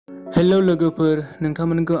Hello लोगोफोर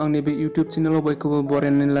नोंथांमोनखौ आंनि बे YouTube चेनेलाव बयखौबो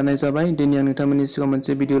बरायनानै लानाय जाबाय। दिनै आं नोंथांमोननि सिगाङाव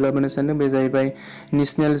मोनसे भिडिअ लाबोनो सानदों। बे जाहैबाय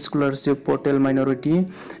नेशनेल स्कलारशिप पर्टेल माइनरिटी।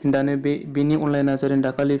 दानो बेनि अनलाइनआ जादों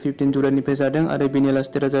दाखालि 15 जुलाइनिफ्राय जादों आरो बेनि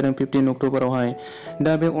लास्ट डेटआ जादों 15 अक्ट'बरावहाय।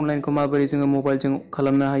 दा बे अनलाइनखौ माबोरै जोङो मबाइलजों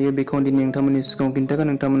खालामनो हायो बेखौ दिनै नोंथांमोननि सिगाङाव खिन्थागोन।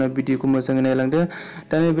 नोंथांमोना भिडिअखौ मोजाङै नायलांदो।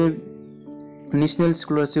 दा बे नेशनेल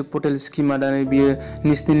स्कलारशिप पर्टेल स्किमा दा बियो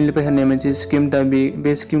नेशनेलनिफ्राय होनाय मोनसे स्किम। दा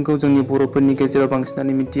बे स्किमखौ जोंनि बर'फोरनि गेजेराव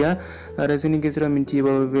बांसिनानो मिथिया आरो जोंनि गेजेराव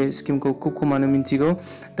मिथियोबाबो बे स्किमखौ खुब खमानो मिथिगौ।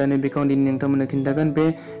 दा बेखौ आं दिनै नोंथांमोननो खिन्थागोन। बे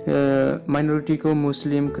माइनरिटीखौ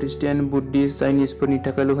मुस्लिम, ख्रिस्टियान, बुद्धिस्ट, चाइनिसफोरनि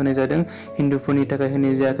थाखायल' होनाय जादों, हिन्दुफोरनि थाखाय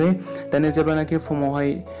होनाय जायाखै। दानो जेब्लानाखि फर्मावहाय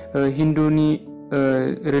हिन्दुनि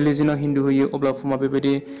रिलिजनाव हिन्दु होयो अब्ला फर्मा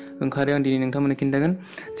बेबायदि ओंखारो। आं दिनै नोंथांमोननो खिन्थागोन।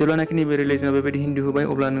 जेब्लानाखि नैबे रिलिजनाव बेबायदि हिन्दु होबाय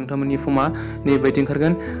अब्ला नोंथांमोननि फर्मा नैबायदि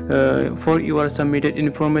ओंखारगोन। फर इउर साबमिटेड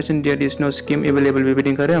information there is no scheme available बेबायदि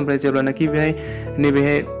ओंखारो। ओमफ्राय जेब्लानाखि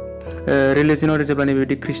नैबेहाय रिलिजनाव जेब्ला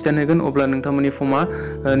नैबायदि ख्रिस्टान होगोन अब्ला नोंथांमोननि फर्मा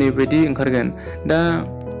नैबायदि ओंखारगोन।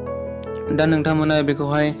 दा नोंथांमोना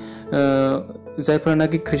बेखौहाय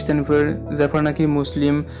जायफोरनाखि ख्रिस्टानफोर, जायफोरनाखि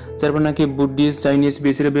मुस्लिम, जायफोरनाखि बुद्धिस्ट, चाइनिस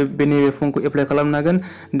बिसोरो बे नैबे फर्मखौ एप्लाइ खालामनो हागोन।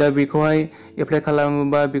 दा बेखौहाय एप्लाइ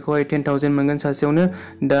खालामोबा बेखौहाय 10,000 मोनगोन सासेयावनो।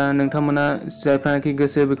 दा नोंथांमोना जायफोरनाखि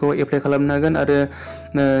गोसो बेखौ एप्लाइ खालामनो हागोन आरो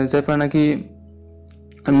जायफोरनाखि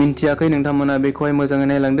मिन्थियाखै नोंथांमोना बेखौहाय मोजाङै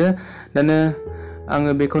नायलांदो। दानो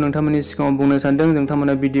आङो बेखौ नोंथांमोननि सिगाङाव बुंनो सानदों।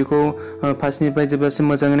 नोंथांमोना भिडिअखौ फार्स्टनिफ्राय जोबजासिम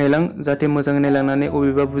मोजाङै नायलां, जाहाथे मोजाङै नायलांनानै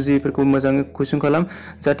अबेबा बुजियैफोरखौ मोजाङै कुइसन खालाम,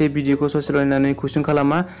 जाहाथे भिडिअखौ ससेल नायनानै कुइसन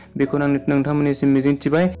खालामा। बेखौनो आं नोंथांमोननिसिम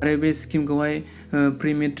मिजिंथिबाय। आरो बे स्किमखौहाय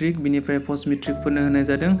प्रि मेट्रिक बिनिफ्राय पस्ट मेट्रिकफोरनो होनाय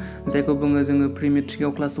जादों, जायखौ बुङो जोङो प्रि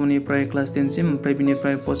मेट्रिकआव क्लास 1निफ्राय क्लास 10सिम, ओमफ्राय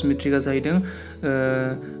बिनिफ्राय पस्ट मेट्रिकआ जाहैदों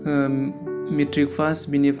मेट्रिक पास,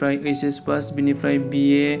 बिनिफ्राय HS पास, बिनिफ्राय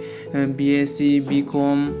BA, BSc,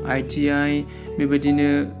 BCom, ITI बेबायदिनो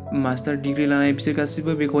मास्टार डिग्रि लानाय बिसोर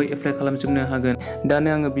गासिबो बेखौहाय एप्लाइ खालामजोबनो हागोन।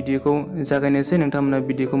 दानो आङो भिडिअखौ जागायनोसै। नोंथांमोना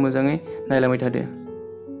भिडिअखौ मोजाङै नायलांबाय थादो।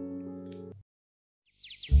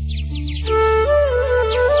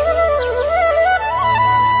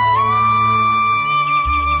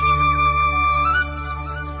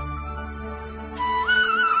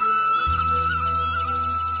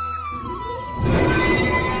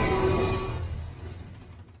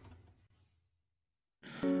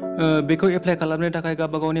 बेखौ एप्लाइ खालामनो थाखाय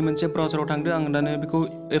गावबा गावनि मोनसे ब्राउजाराव थांदो। आं दानो बेखौ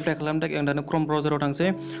एप्लाइ खालामनो थाखाय आं दानो क्रम ब्राउजाराव थांसै।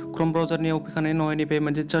 क्रम ब्राउजारनियाव फैखांनायनि उनावहाय नैबे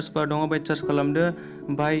मोनसे सार्च बार दङ, बेहाय सार्च खालामदो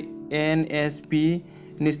bye NSP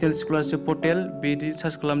national scholarship Patel बिदि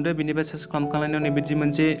सार्च खालामदो। बिनिफ्राय सार्च खालामखांनायनि उनाव बिदि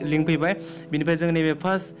मोनसे लिंक फैबाय। बिनिफ्राय जों नैबे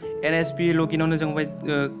फार्स्ट NSP लगिनावनो जों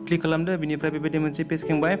क्लिक खालामदो। बिनिफ्राय बेबायदि मोनसे पेज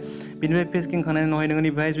खेंबाय। बिनिफ्राय पेज खेंखांनायनि उनावहाय नोङो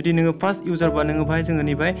नैबेहाय जुदि नोङो फार्स्ट इउजारबा नोङो बाहाय जोङो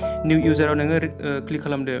नैबेहाय निउ इउजाराव नोङो क्लिक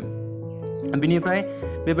खालामदो। बिनिफ्राय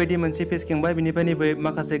बेबायदि मोनसे पेज खेंबाय। बिनिफ्राय नैबे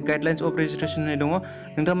माखासे गाइडलाइन्स अफ रेजिस्ट्रेसन होनाय दङ।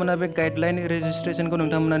 नोंथांमोना बे गाइडलाइन रेजिस्ट्रेसनखौ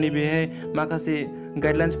नोंथांमोना नैबेहाय माखासे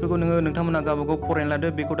गाइडलाइन्सफोरखौ नोंथांमोना गावबागाव फरायना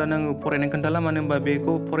लादो। बेखौ दा आङो फरायनाय खोन्थाला, मानो होनबा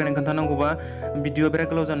बेखौ फरायनाय खोन्थानांगौबा भिडिअ बिराद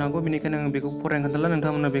गोलाव जानो हागौ। बेनिखायनो आङो बेखौ फरायनाय खोन्थाला,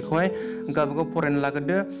 नोंथांमोना बेखौहाय गावबागाव फरायना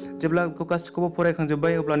लाग्रोदो। जेब्ला बेखौ गासिखौबो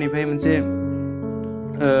फरायखांजोब्बाय अब्ला नैबेहाय मोनसे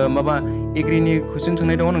एग्रिनि कुइसन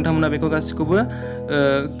सोंनाय दङ। नोंथांमोना बेखौ गासिखौबो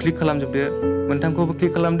क्लिक खालामजोबदो, मोनथामखौबो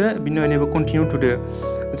क्लिक खालामदो। बिनि उनाव नैबे कन्टिनिउ थुदो।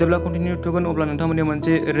 जेब्ला कन्टिनिउ थुगोन अब्ला नोंथांमोननि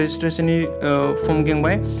मोनसे रेजिस्ट्रेसननि फर्म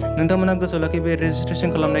खेंबाय। नोंथांमोना गोसोआव लाखि बे रेजिस्ट्रेसन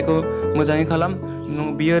खालामनायखौ मोजाङै खालाम।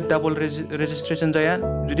 बियो डाबल रेजिस्ट्रेसन जाया।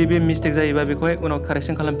 जुदि बे मिस्टेक जायोबा बेखौहाय उनाव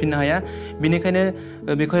कारेक्सन खालामफिननो हाया।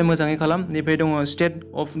 बेनिखायनो बेखौहाय मोजाङै खालाम। नैबे दङ स्टेट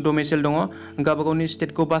अफ डमिसाइल दङ, गावबा गावनि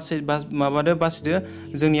स्टेटखौ बासिदो।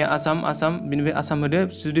 जोंनिया आसाम, बिनिफ्राय आसाम होदो।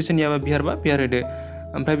 जुदि सोरनियाबा बिहारबा बिहार होदो।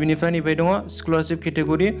 ओमफ्राय बिनिफ्राय नैबे दङ स्कलारशिप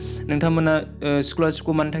केटेगरि। नोंथांमोना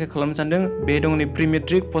स्कलारशिपखौ मानि थाखाय खालामनो सानदों बे दङ नै pre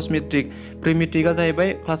metric, post matric. Pre मेट्रिकआ जाहैबाय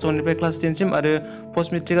क्लास 1निफ्राय क्लास 10सिम आरो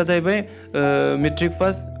पस्ट मेट्रिकआ जाहैबाय मेट्रिक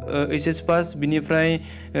पास, HS पास, बिनिफ्राय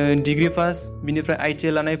डिग्रि पास, बिनिफ्राय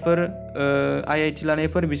ITI लानायफोर, IIT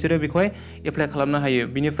लानायफोर बिसोरो बेखौहाय एप्लाइ खालामनो हायो।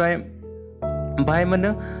 बिनिफ्राय बाहाय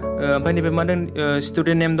मोनदों। ओमफ्राय नैबे मा होनदों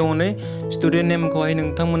स्टुडेन्ट नेम दङ। नै स्टुडेन्ट नेमखौहाय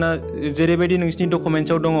नोंथांमोना जेरैबायदि नोंसिनि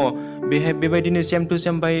डकुमेन्ट्सआव दङ बेहाय बेबायदिनो सेम टु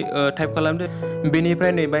सेम बाहाय टाइप खालामदो।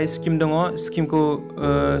 बेनिफ्राय नै बाहाय स्किम दङ, स्किमखौ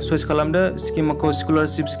चइस खालामदो। स्किमखौ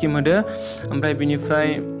स्कलारशिप स्किम होदो। ओमफ्राय बिनिफ्राय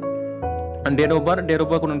डेट अफ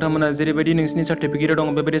बार्थखौ नोंथांमोना जेरैबायदि नोंसिनि सार्टिफिकेट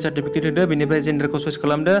दं बेबायदि सार्टिफिकेट होदो बेनिफ्राय जेन्डारखौ चयस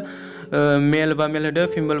खालामदो मेल बा मेल होदो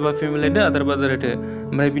फिमेल बा फिमेल होदो आदार बा आदार होदो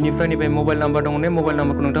ओमफ्राय बिनिफ्राय नैबे मबाइल नाम्बार दङ ने मबाइल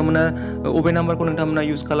नाम्बारखौ नोंथांमोना अबे नाम्बारखौ नोंथांमोना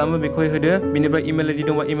इउज खालामो बेखौ होदो बिनिफ्राय इमेल आइडि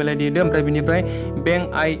दंबा इमेल आइडि होदो ओमफ्राय बिनिफ्राय बेंक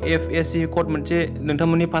IFSC कड मोनसे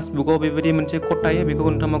नोंथांमोननि पासबुकआव बेबायदि मोनसे कड थायो बेखौ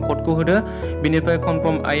नोंथांमोना कडखौ होदो बिनिफ्राय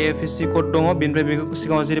कनफार्म IFSC कड दङ बिनिफ्राय बेखौ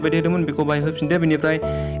सिगाङाव जेरैबायदि होदोंमोन बेखौ बाहाय होफिनदो बिनिफ्राय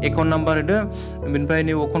एकाउन्ट नाम्बार होदो बिनिफ्राय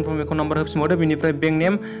नैबे कनफार्म एकाउन्ट नाम्बार होफिनबावदो बिनिफ्राय बेंक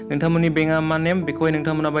नेम नोंथांमोननि बेंकआ मा नेम बेखौहाय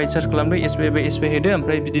नोंथांमोना बाहाय सार्च खालामदो SBI बा SBI होदो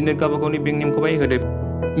ओमफ्राय बिदिनो गावबा गावनि बेंक नेमखौ बाहाय होदो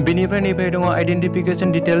बिनिफ्राय नैबे दङ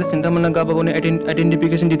आइडेन्टिफिकेसन डिटेल्स नोंथांमोना गावबा गावनि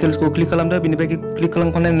आइडेन्टिफिकेसन डिटेल्सखौ क्लिक खालामदो बिनिफ्राय क्लिक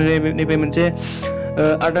खालामखांनायनि नैबे मोनसे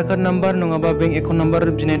आधार कार्ड नाम्बार नङाबा बेंक एकाउन्ट नाम्बार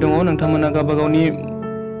बिनाय दङ नोंथांमोना गावबा गावनि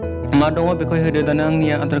मा दङ बेखौ होदो दाना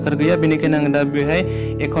आंनिया आधार कार्ड गैया बेनिखायनो आं दा बेहाय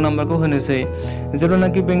एकाउन्ट नाम्बारखौ होनोसै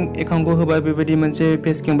जेब्लानाखि बेंक एकाउन्टखौ होबाय बेबायदि मोनसे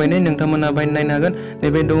पेज खेंबायनो नोंथांमोना बाहाय नायनो हागोन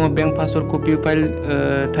नैबे दङ बेंक पासवर्ड कपि फाइल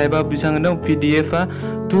टाइपआ बेसेबां दं PDF आ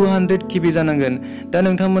 200 KB जानांगोन दा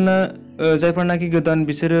नोंथांमोना जायफोरनाखि गोदान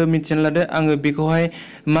बिसोरो मिथिना लादो आङो बेखौहाय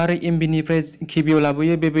मारै MB निफ्राय KBआव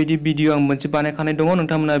लाबोयो बेबायदि भिडिअ आं मोनसे बानायखानाय दङ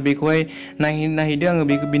नोंथांमोना बेखौहाय नायहैदो आङो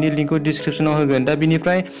बिनि लिंकखौ डिसक्रिपसनाव होगोन दा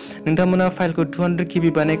बिनिफ्राय नोंथांमोना फाइलखौ 200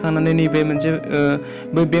 KB बानायखांनानै नैबे मोनसे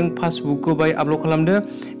बै बेंक पासबुकखौ बाहाय आपल'ड खालामदो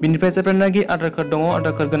बिनिफ्राय जेब्लानाखि आधार कार्ड दङ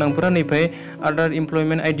आधार कार्ड गोनांफोरा नैबे आधार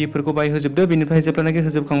इमप्लयमेन्ट ID फोरखौ बाहाय होजोबदो बिनिफ्राय जेब्लानाखि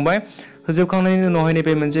होजोबखांनायनि उनावहाय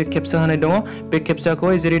नैबे मोनसे केपचा होनाय दङ बे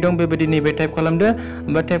केपचाखौहाय जेरै दं बेबायदि नैबे टाइप खालामदो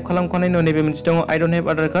ओमफ्राय टाइप खालामखांनायनि उनाव नैबे मोनसे दङ I don't have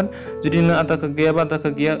Aadhaar card जुदि नों आधार कार्ड गैयाबा आधार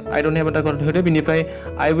कार्ड गैया I don't have Aadhaar card होदो बिनिफ्राय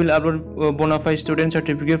I will upload bonafide student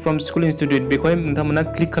certificate from school institute बेखौहाय नोंथांमोना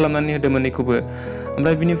क्लिक खालामनानै होदो मोननैखौबो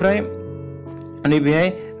ओमफ्राय बिनिफ्राय नैबेहाय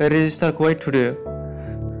रेजिस्टारखौहाय थुदो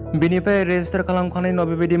बिनिफ्राय रेजिस्टार खालामखांनायनि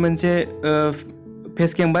उनाव बेबायदि मोनसे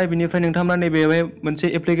पेज खेंबाय बिनिफ्राय नोंथांमोना नैबेहाय मोनसे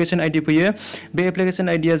एप्लिकेशन ID फैयो बे एप्लिकेशन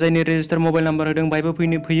आइडिया जायनि रेजिस्टार मबाइल नाम्बार होदों बाहायबो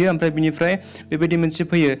फैयो ओमफ्राय बिनिफ्राय बेबायदि मोनसे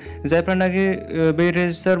फैयो जायफ्रानाखि बे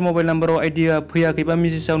रेजिस्टार मबाइल नाम्बाराव आइडिया फैयाखैबा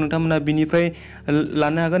मेसेजाव नोंथांमोना बिनिफ्राय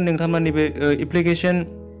लानो हागोन नोंथांमोना नैबे एप्लिकेशन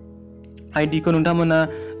ID खौ नोंथांमोना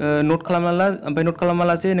नोट खालामना ला ओमफ्राय नोट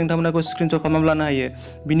खालामालासे नोंथांमोनाखौ स्क्रिनशट खालामना लानो हायो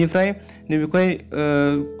बिनिफ्राय नैबेखौहाय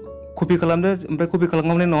कपि खालामदो ओमफ्राय कपि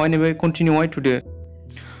खालामखांनायनि उनावहाय नैबे कन्टिनिउआवहाय थुदो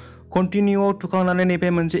कन्टिनिउआव थुखांनानै नैबे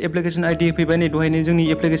मोनसे एप्लिकेशन ID फैबाय नै दहायनो जोंनि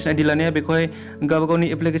एप्लिकेशन ID लानाया बेखौहाय गावबा गावनि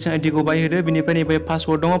एप्लिकेशन ID खौ बाहाय होदो बिनिफ्राय नैबे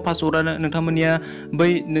पासवर्ड दङ पासवर्डआ नोंथांमोननिया बै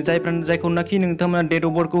जायखौनाखि नोंथांमोना डेट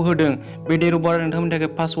अफ बार्थखौ होदों बे डेट अफ बार्थ नोंथांमोननि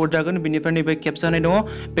थाखाय पासवर्ड जागोन बिनिफ्राय नैबे केपचा होनाय दङ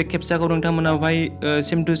बे केपचाखौ नोंथांमोना बाहाय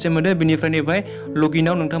सेम टु सेम होदो बिनिफ्राय नैबे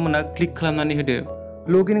लगिनआव नोंथांमोना क्लिक खालामनानै होदो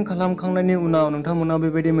लगिन खालामखांनायनि उनाव नोंथांमोना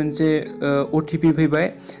बेबायदि मोनसे OTP फैबाय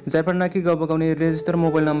जायफोरनाखि गावबा गावनि रेजिस्टार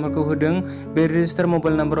मबाइल नाम्बारखौ होदों बे रेजिस्टार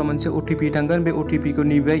मबाइल नाम्बाराव मोनसे OTP थांगोन बे OTP खौ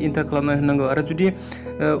नैबे इन्टार खालामना होनांगौ आरो जुदि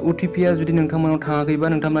OTP आ जुदि नोंथांमोनाव थाङाखैबा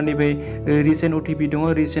नोंथांमोना नैबे रिसेन्ट OTP दङ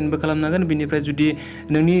रिसेन्टबो खालामनांगोन बिनिफ्राय जुदि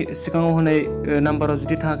नोंनि सिगाङाव होनाय नाम्बाराव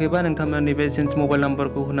जुदि थाङाखैबा नोंथांमोना नैबे चेन्ज मबाइल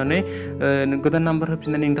नाम्बारखौ होनानै गोदान नाम्बार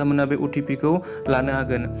होफिननानै नोंथांमोना बे OTP खौ लानो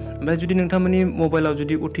हागोन ओमफ्राय जुदि नोंथांमोननि मबाइलाव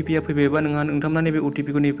जुदि OTP आ फैबायबा नोंथांमोना नैबे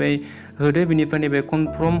OTP खौ नैबे होदो बिनिफ्राय नैबे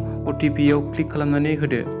कनफार्म OTP आव क्लिक खालामनानै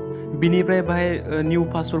होदो बिनिफ्राय बाहाय निउ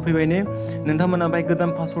पासवर्ड फैबायनो नोंथांमोना बाहाय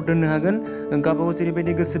गोदान पासवर्ड दोननो हागोन गावबागाव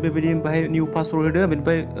जेरैबायदि गोसो बेबायदि बाहाय निउ पासवर्ड होदो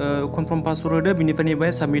बिनिफ्राय कनफार्म पासवर्ड होदो बिनिफ्राय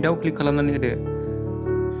नैबे साबमिटआव क्लिक खालामनानै होदो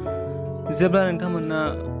जेब्ला नोंथांमोना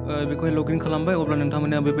बेखौहाय लगइन खालामबाय अब्ला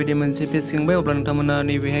नोंथांमोना बेबायदि मोनसे पेज खेंबाय अब्ला नोंथांमोना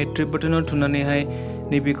नैबेहाय ट्रिप बटनाव थुनानैहाय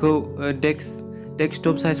नैबेखौ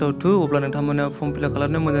डेस्कटप साइजआव थु अब्ला नोंथांमोना फर्म फिलआप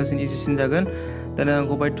खालामनो मोजांसिन इजिसिन जागोन दाना आं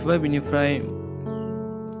गबाय थुबाय बिनिफ्राय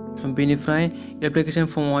एप्लिकेशन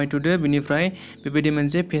फर्मआवहाय थुदो बिनिफ्राय बेबायदि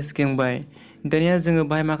मोनसे पेज खेंबाय दानिया जोङो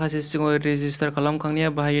बाहाय माखासे सिगाङाव रेजिस्टार खालामखांनाया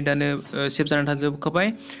बाहाय दानो सेभ जानानै थाजोबखाबाय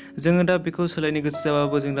जोङो दा बेखौ सोलायनो गोसो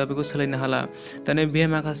जाबाबो जों दा बेखौ सोलायनो हाला दानिया बेहाय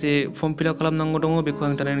माखासे फर्म फिलआप खालामनांगौ दङ बेखौ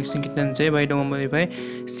आं दानिया नोंसिनि खिन्थानोसै बाहाय दङ बेनिफ्राय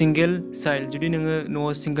सिंगेल चाइल्ड जुदि नोङो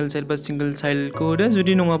न'आव सिंगेल चाइल्ड बा सिंगेल चाइल्डखौ होदो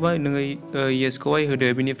जुदि नङाबा नोङो येसखौहाय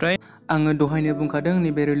होदो बिनिफ्राय आङो दहायनो बुंखादों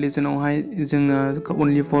नैबे रिलिजनावहाय जोंना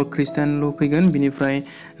अनलि फर ख्रिस्टानल' फैगोन बिनिफ्राय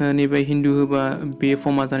नैबे हिन्दु होबा बे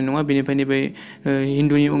फर्मा जानाय नङा बेनिफ्राय नैबे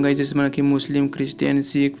हिन्दुनि अनगायै जेसेबांनाखि मुस्लिम ख्रिस्टियान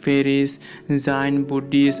सिख फेरिस जाइन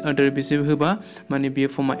बुद्धिस्ट आदार बिसोर होबा माने बे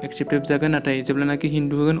फर्मा एक्सेप्टेड जागोन नाथाय जेब्लानाखि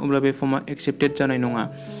हिन्दु होगोन अब्ला बे फर्मा एक्सेप्टेड जानाय नङा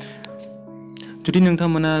जुदि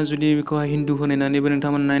नोंथांमोना जुदि बेखौहाय हिन्दु होनायनानैबो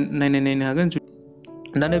नोंथांमोना नायनो हागोन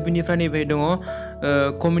दानो बिनिफ्राय नैबे दङ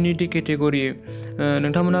कमिउनिटि केटेगरि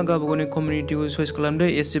नोंथांमोना गावबा गावनि कमिउनिटिखौ चयस खालामदो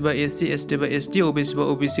SC बा SC ST बा ST OBC बा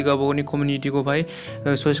OBC गावबा गावनि कमिउनिटिखौ बाहाय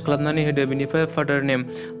चयस खालामनानै होदो बिनिफ्राय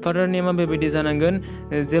फादार नेमा बेबायदि जानांगोन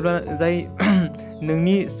जेब्ला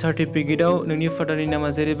नोंनि सार्टिफिकेटआव नोंनि फादारनि नामा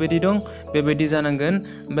जेरैबायदि दं बेबायदि जानांगोन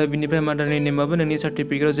ओमफ्राय बिनिफ्राय मादारनि नेमाबो नोंनि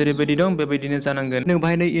सार्टिफिकेटआव जेरैबायदि दं बेबायदिनो जानांगोन नों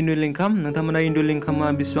बाहायनो एनुवेल इनकाम नोंथांमोना एनुवेल इनकामा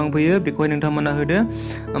बेसेबां फैयो बेखौहाय नोंथांमोना होदो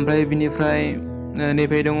ओमफ्राय बिनिफ्राय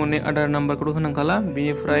नैबे दङ नै आधार नाम्बारखौथ' होनांखाला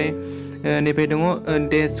बिनिफ्राय नैबे दङ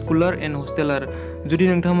डे स्कलार एन्ड हस्टेलार जुदि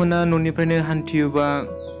नोंथांमोना न'निफ्रायनो हान्थियोबा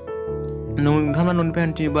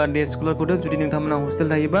डे स्कलारखौ जुदि नोंथांमोना हस्टेल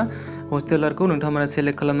थायोबा हस्टेलारखौ नोंथांमोना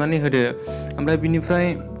सेलेक्ट खालामनानै होदो ओमफ्राय बिनिफ्राय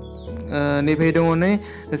नैबे दङ नै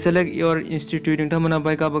सेलेक्ट इयर इनस्टिट्युट नोंथांमोना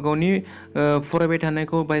बाय गावबा गावनि फरायबाय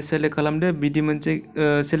थानायखौ बाय सेलेक्ट खालामदो बिदि मोनसे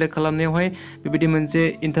सेलेक्ट खालामनायावहाय बेबायदि मोनसे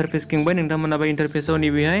इन्टारफेस खेंबाय नोंथांमोना बाय इन्टारफेसाव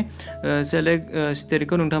नैबेहाय सेलेक्ट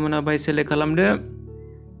स्टेटखौ नोंथांमोना बाय सेलेक्ट खालामदो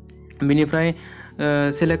बिनिफ्राय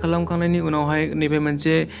सेलेक्ट खालामखांनायनि उनावहाय नैबे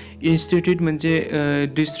मोनसे इनस्टिट्युट मोनसे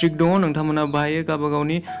डिस्ट्रिक्ट दङ नोंथांमोना बाहाय गावबा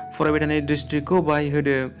गावनि फरायबाय थानाय डिस्ट्रिक्टखौ बाहाय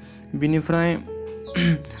होदो बिनिफ्राय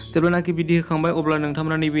जेब्लानाखि बिदि होखांबाय अब्ला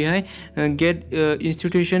नोंथांमोना नैबेहाय गेट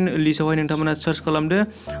इनस्टिट्युशन लिस्टआवहाय नोंथांमोना सार्च खालामदो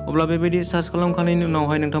अब्ला बेबायदि सार्च खालामखांनायनि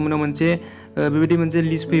उनावहाय नोंथांमोना मोनसे बेबायदि मोनसे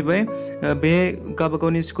लिस्ट फैबाय बे गावबा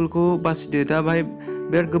गावनि स्कुलखौ बासिदो दा बाहाय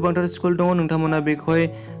बिराद गोबांथार स्कुल दङ नोंथांमोना बेखौहाय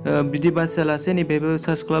बिदि बासियालासे नैबेबो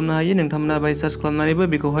सार्च खालामनो हायो नोंथांमोना बाहाय सार्च खालामनानैबो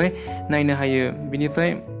बेखौहाय नायनो हायो बिनिफ्राय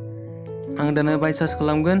आं दानो बाहाय सार्च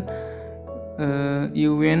खालामगोन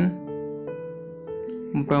UN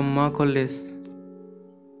ब्रह्मा कलेज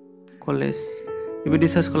बेबायदि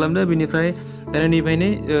सार्च खालामदो बिनिफ्राय दाना नैबेहायनो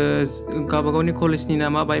गावबा गावनि कलेजनि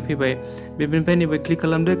नामा बाहाय फैबाय बेनिफ्राय नैबे क्लिक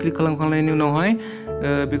खालामदो क्लिक खालामखांनायनि उनावहाय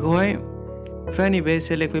बेखौहाय फ्राय नैबे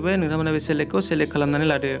सेलेक्ट फैबाय नोंथांमोना बे सेलेक्टखौ सेलेक्ट खालामनानै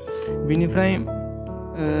लादो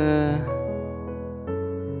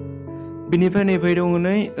बिनिफ्राय नैबे दङ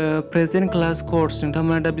नै प्रेजेन्ट क्लास कर्स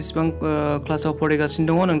नोंथांमोना दा बेसेबां क्लासाव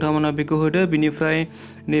फरायगासिनो दङ नोंथांमोना बेखौ होदो बिनिफ्राय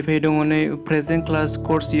नैबे दङ नै प्रेजेन्ट क्लास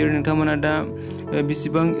कर्स इयार नोंथांमोना दा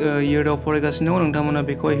बेसेबां इयाराव फरायगासिनो दङ नोंथांमोना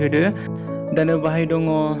बेखौहाय होदो दानो बाहाय दङ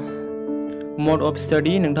मड अफ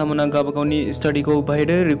स्टाडि नोंथांमोना गावबा गावनि स्टाडिखौ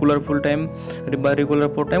बाहायदो रेगुलार फुल टाइम बा रेगुलार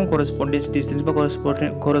पार्ट टाइम करस्पन्डेन्स डिस्टेन्स बा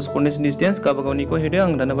करस्पन्डेन्स डिस्टेन्स गावबा गावनिखौ होदो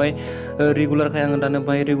आं दानो बाहाय रेगुलारखाय आं दानो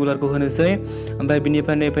बाहाय रेगुलारखौ होनोसै ओमफ्राय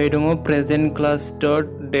बिनिफ्राय नैबे दङ प्रेजेन्ट क्लास स्टार्ट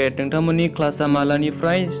डेट नोंथांमोननि क्लासा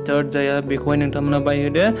मालानिफ्राय स्टार्ट जाया बेखौहाय नोंथांमोना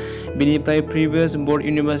बाहायहोदो बिनिफ्राय प्रिभियास बोर्ड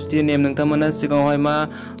इउनिभार्सिटि नेम नोंथांमोना सिगाङावहाय मा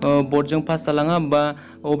बोर्डजों पास जालाङा बा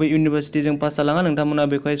अबे इउनिभार्सिटिजों पास जालाङा नोंथांमोना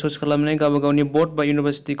बेखौहाय सर्च खालामनानै गावबा गावनि बोर्ड बा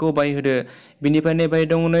इउनिभार्सिटिखौ बाहायहोदो बिनिफ्राय नैबे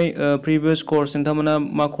दङ नै प्रिभियास कर्स नोंथांमोना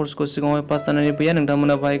मा कर्सखौ सिगाङावहाय पास जानानै फैया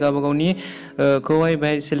नोंथांमोना बाहाय गावबा गावनि खौहाय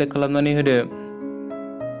बाहाय सेलेक्ट खालामनानै होदो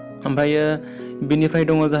ओमफ्रायो बिनिफ्राय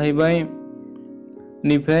दङ जाहैबाय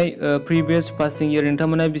निफ्राय प्रिभियास पासिं इयार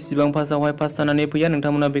नोंथांमोना बेसेबां पासावहाय पास जानानै फैया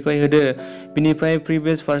नोंथांमोना बेखौहाय होदो बिनिफ्राय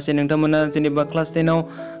प्रिभियास पार्सेन्ट नोंथांमोना जेनेबा क्लास 10 आव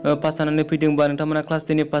पास जानानै फैदोंबा नोंथांमोना क्लास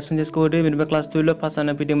 10 नि पार्सेन्टेजखौ होदो बेनिफ्राय क्लास 12 आव पास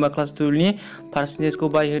जानानै फैदोंबा क्लास 12 नि पार्सेन्टेजखौ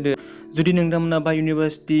बाहायहोदो जुदि नोंथांमोना बा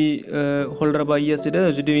इउनिभार्सिटि हल्डार बा इएस होदो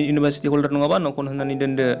जुदि इउनिभार्सिटि हल्डार नङाबा न'खौ होनानै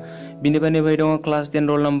दोनदो बिनिफ्राय नैबे दङ क्लास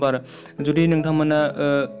 10 रल नाम्बार जुदि नोंथांमोना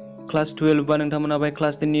क्लास 12 बा नोंथांमोना बाय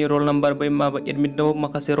क्लास 10 नि रल नाम्बार बै माबा एडमिटआव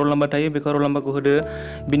माखासे रल नाम्बार थायो बेखौ रल नाम्बारखौ होदो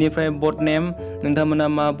बिनिफ्राय बोर्ड नेम नोंथांमोना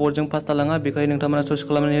मा बोर्डजों पास जालाङा बेखौहाय नोंथांमोना चुज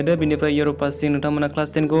खालामनानै होदो बिनिफ्राय इयार अफ पासिं नोंथांमोना क्लास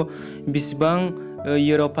 10 खौ बेसेबां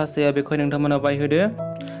इयाराव पास जाया बेखौहाय नोंथांमोना बाहायहोदो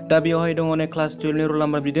दा बेयावहाय दङ नै क्लास 12 नि रल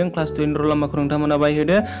नाम्बार बिदों क्लास 12 नि रल नाम्बारखौ नोंथांमोना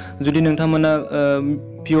बाहायहोदो जुदि नोंथांमोना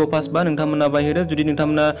पिअ पास बा नोंथांमोना बाहायहोदो जुदि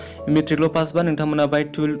नोंथांमोना मेट्रिकल' पास बा नोंथांमोना बाहाय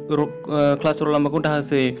 12 क्लास रल नाम्बारखौ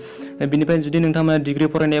दाहोसै बिनिफ्राय जुदि नोंथांमोना डिग्रि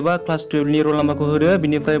फरायनायबा क्लास 12 नि रल नाम्बारखौ होदो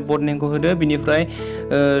बिनिफ्राय बोर्ड नेमखौ होदो बिनिफ्राय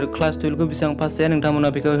क्लास 12 खौ बेसेबां पास जाया नोंथांमोना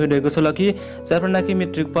बेखौ होदो गोसोआव लाखि जायफोरनाखि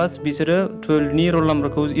मेट्रिक पास बिसोरो 12 नि रल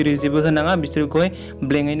नाम्बारखौ ओरै जेबो होनाङा बिसोरखौहाय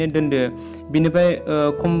ब्लेंकैनो दोनदो बिनिफ्राय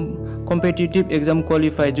कम्पिटिटिभ एग्जाम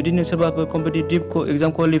क्वालिफाइ जुदि नों सोरबाफोर कम्पिटिटिभ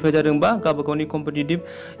एग्जाम क्वालिफाइ जादोंबा गावबा गावनि कम्पिटिटिभ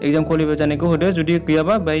एग्जाम क्वालिफाइ जानायखौ होदो जुदि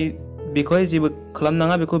गैयाबा बाय बेखौहाय जेबो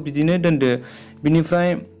खालामनाङा बेखौ बिदिनो दोनदो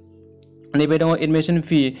बिनिफ्राय नैबे दङ एडमिशन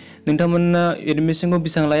फी नोंथांमोना एडमिशनखौ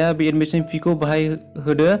बेसेबां लाया बे एडमिशन फीखौ बाहाय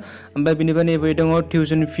होदो ओमफ्राय बिनिफ्राय नैबे दङ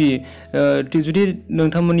टिउसन फी जुदि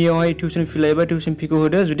नोंथांमोननियावहाय टिउसन फी लायोबा टिउसन फीखौ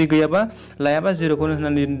होदो जुदि गैयाबा लायाबा जिर'खौनो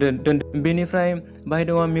होनानै दोनदो बेनिफ्राय बाहाय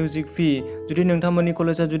दङ मिउजिक फी जुदि नोंथांमोननि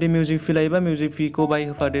कलेजआ जुदि मिउजिक फी लायोबा मिउजिक फीखौ बाहाय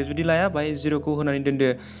होफादो जुदि लाया बाहाय जिर'खौ होनानै दोनदो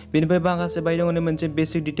बेनिफ्राय माखासे बाहाय दङ मोनसे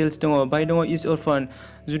बेसिक डिटेल्स दङ बाहाय दङ इज अरफान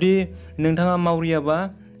जुदि नोंथाङा मावरियाबा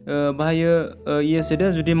बाहायो इएस होदो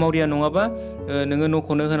जुदि मावरिया नङाबा नोङो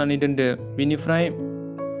न'खौनो होनानै दोनदो बिनिफ्राय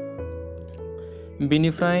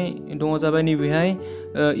दङ जाबाय नैबेहाय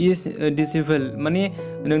इज डिसेबल माने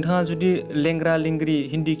नोंथाङा जुदि लेंग्रा लेंग्रि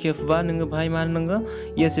हेन्डिकेप बा नोङो बाहाय मा होनांगौ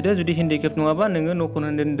इएस होदो जुदि हेन्डिकेप नङाबा नोङो न'खौनो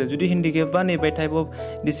दोनदो जुदि हेन्डिकेप बा नैबे टाइप अफ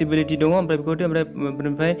डिसेबिलिटि दङ ओमफ्राय बेखौ होदो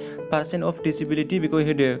ओमफ्राय पार्सेन्ट अफ डिसेबिलिटि बेखौ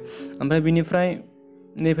होदो ओमफ्राय बिनिफ्राय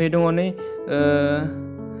नैफाय दङ नै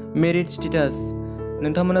मेरिट स्टेटास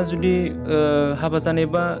नोंथांमोना जुदि हाबा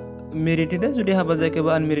जानायबा मेरिट होदो जुदि हाबा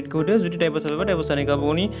जायाखैबा आनमेरिटखौ होदो जुदि डाइभर्स जाबायबा डाइभर्स जानाय गावबा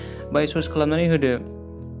गावनि बाय चइस खालामनानै होदो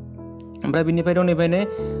ओमफ्राय बिनिफ्राय दं नैफाय नै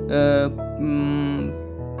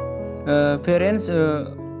पेरेन्ट्स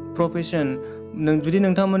प्रफेशन जुदि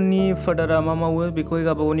नोंथांमोननि फादारा मा मावो बेखौ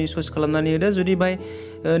गावबा गावनि चइस खालामनानै होदो जुदि बाय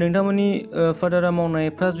नोंथांमोननि फादारा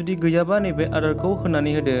मावनायफ्रा जुदि गैयाबा नैबे आदारखौ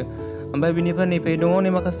होनानै होदो ओमफ्राय बिनिफ्राय नैफाय दङ नै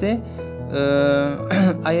माखासे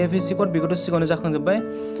IFSC कोड बेखौथ' सिगाङावनो जाखांजोब्बाय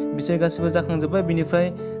बिसोर गासिबो जाखांजोब्बाय बिनिफ्राय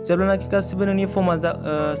जेब्लानाखि गासिबो नोंनि फर्मा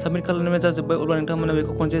साबमिट खालामनाय जाजोब्बाय अब्ला नोंथांमोना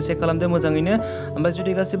बेखौ खनसे चेक खालामदो मोजाङैनो ओमफ्राय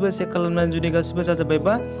जुदि गासिबो चेक खालामनानै जुदि गासिबो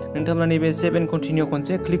जाजोब्बायबा नोंथांमोना नैबे सेभ एन्ड कन्टिनिउ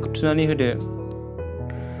खनसे क्लिक थुनानै होदो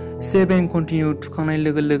सेभ एन्ड कन्टिनिउ थुखांनाय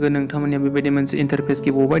लोगो लोगो नोंथांमोननिया बेबायदि मोनसे इन्टारफेस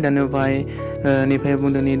फैबावबाय दानो बाहाय नैफाय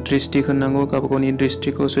बुंदों नि डिस्ट्रिक्ट होननांगौ गावबा गावनि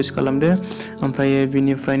डिस्ट्रिक्टखौ चइस खालामदो ओमफ्राय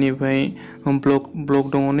बिनिफ्राय नैफाय ब्लक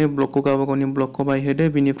दङ नै ब्लकखौ गावबा गावनि ब्लकखौ बाहाय होदो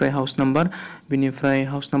बिनिफ्राय हाउस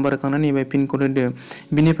नाम्बार होखांनानै नैफाय पिन कड होदो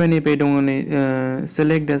बिनिफ्राय नैफाय दङ नै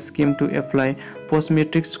select the scheme to apply post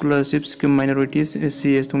matric scholarship scheme माइनरिटिस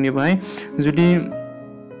CS दं बाहाय जुदि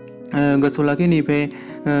गोसोआव लाखि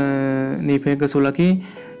नैफाय गोसोआव लाखि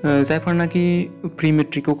जायफोरनाखि प्रि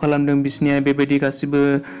मेट्रिकखौ खालामदों बिसनिया बेबायदि गासिबो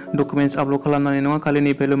डकुमेन्ट्स आपल'ड खालामनानै नङा खालि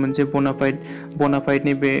नैफायल' मोनसे बनाफाइड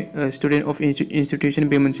नैबे स्टुडेन्ट अफ इन्स्टिटिउसन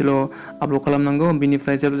बे मोनसेल' आपल'ड खालामनांगौ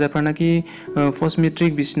बिनिफ्राय जायफोरनाखि पोस्ट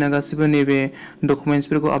मेट्रिक बिसना गासिबो नैबे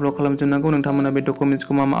डकुमेन्ट्सफोरखौ आपल'ड खालामजोबनांगौ नोंथांमोना बे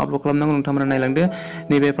डकुमेन्ट्सखौ मा आपल'ड खालामनांगौ नोंथांमोना नायलांदो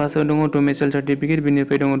नैबे फार्स्टआव दङ डोमिसाइल सार्टिफिकेट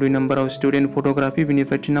बिनिफ्राय दङ 2 नाम्बाराव स्टुडेन्ट फट'ग्राफि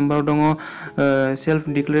बिनिफ्राय 3 नाम्बाराव दङ self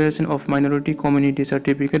declaration of minority community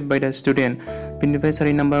certificate by the student बिनिफ्राय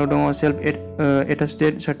 4 नाम्बाराव दङ self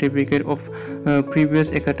attested certificate of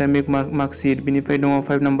previous academic marksheet बिनिफ्राय दङ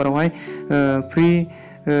 5 नाम्बारावहाय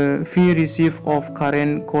फी receive of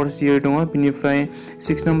current curse year दङ बिनिफ्राय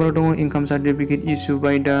 6 नाम्बाराव दङ income certificate issue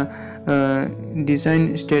by the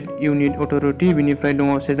design state unit authority बिनिफ्राय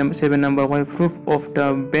दङ 7 नाम्बारावहाय proof of the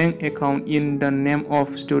bank account in the name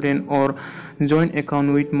of student or joint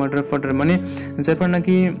account with मादार father माने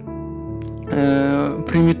जायफोरनाखि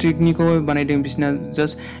प्रि मेट्रिकनिखौ बानायदों बिसना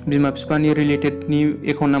जास्ट बिमा बिफानि रिलेटेडनि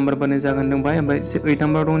एकाउन्ट नाम्बार बानाय जागोन दंबाय ओमफ्राय 8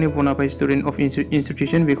 नाम्बार दङ बनाफाइड स्टुडेन्ट अफ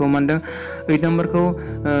इन्स्टिटिउसन बेखौ मानदों 8 नाम्बारखौ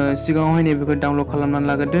सिगाङावहाय नैबेखौ डाउनलड खालामनानै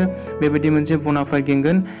लाग्रोदो बेबायदि मोनसे बनाफाइड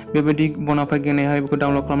गेंगोन बेबायदि बनाफाइड गेंनायावहाय बेखौ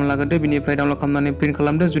डाउनलड खालामनानै लाग्रोदो बिनिफ्राय डाउनलड खालामनानै प्रिन्ट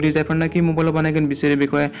खालामदो जुदि जायफोरनाखि मबाइलाव बानायगोन बिसोरो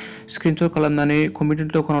बेखौहाय स्क्रिनशट खालामनानै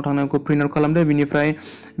कम्पिउटार दखानाव थांनानै बेखौ प्रिन्ट आउट खालामदो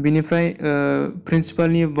बिनिफ्राय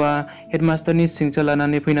प्रिन्सिपालनि बा हेडमास्टारनि सिगनेचार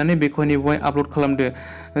लानानै फैनानै बेखौहाय नैबेवहाय आपल'ड खालामदो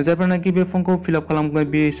जायफोरनाखि बे फर्मखौ फिलआप खालामगोन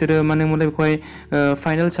बिसोरो मानो होनोब्ला बेखौहाय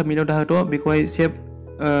फाइनाल साबमिटआव दाहोथ' बेखौहाय सेभ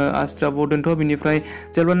आस्ट्राबाव दोनथ' बिनिफ्राय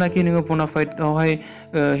जेब्लानाखि नोङो बनाफाइडआवहाय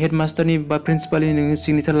हेडमास्टारनि बा प्रिन्सिपालनि नोङो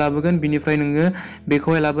सिगनेचार लाबोगोन बिनिफ्राय नोङो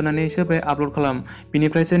बेखौहाय लाबोनानैसो बे आपल'ड खालाम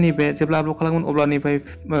बिनिफ्रायसो नैबे जेब्ला आपल'ड खालामगोन अब्ला नैबे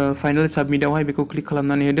फाइनाल साबमिटआवहाय बेखौ क्लिक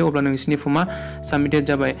खालामनानै होदो अब्ला नोंसिनि फर्मा साबमिटेड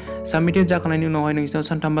जाबाय साबमिटेड जाखांनायनि उनावहाय नोंसिनाव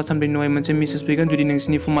सानथाम बा सानब्रैनि उनावहाय मोनसे मेसेज फैगोन जुदि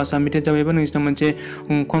नोंसिनि फर्मा साबमिटेड जाबायबा नोंसिनाव मोनसे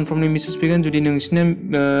कनफार्मनि मेसेज फैगोन जुदि नोंसिना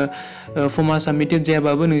फर्मा साबमिटेड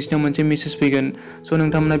जायाबाबो नोंसिनाव मोनसे मेसेज फैगोन स'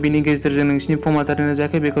 नोंथांमोना बेनि गेजेरजों नोंसिनि फर्मा जादोंना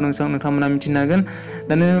जायाखै बेखौ नोंथांमोना मिथिनो हागोन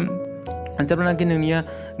दानो जेब्लानाखि नोंनिया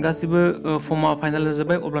गासिबो फर्मा फाइनाल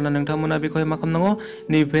जाजोब्बाय अब्लाना नोंथांमोना बेखौहाय मा खालामनांगौ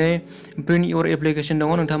नैबे प्रिन्ट इयर एप्लिकेशन दङ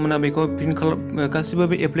नोंथांमोना बेखौ प्रिन्ट गासिबो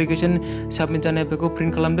बे एप्लिकेशन साबमिट जानायफोरखौ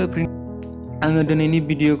प्रिन्ट खालामदो आङो दिनैनि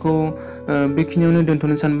भिडिअखौ बेखिनियावनो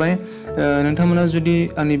दोनथ'नो सानबाय नोंथांमोना जुदि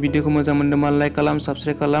आंनि भिडिअखौ मोजां मोनदोंबा लाइक खालाम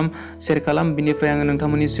साबस्क्राइब खालाम शेयार खालाम बिनिफ्राय आङो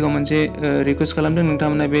नोंथांमोननि सिगाङाव मोनसे रिक्वेस्ट खालामदों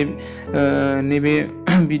नोंथांमोना बे नैबे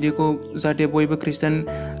भिडिअखौ जाहाथे बयबो ख्रिस्टान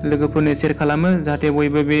लोगोफोरनो शेयार खालामो जाहाथे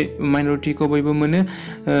बयबो बे माइनरिटिखौ बयबो मोनो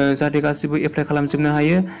जाहाथे गासिबो एप्लाइ खालामजोबनो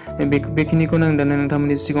हायो बेखिनिखौनो आं दानो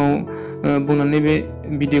नोंथांमोननि सिगाङाव बुंनानै बे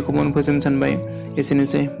भिडिअखौ फोजोबनो सानबाय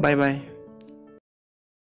एसेनोसै बाय बाय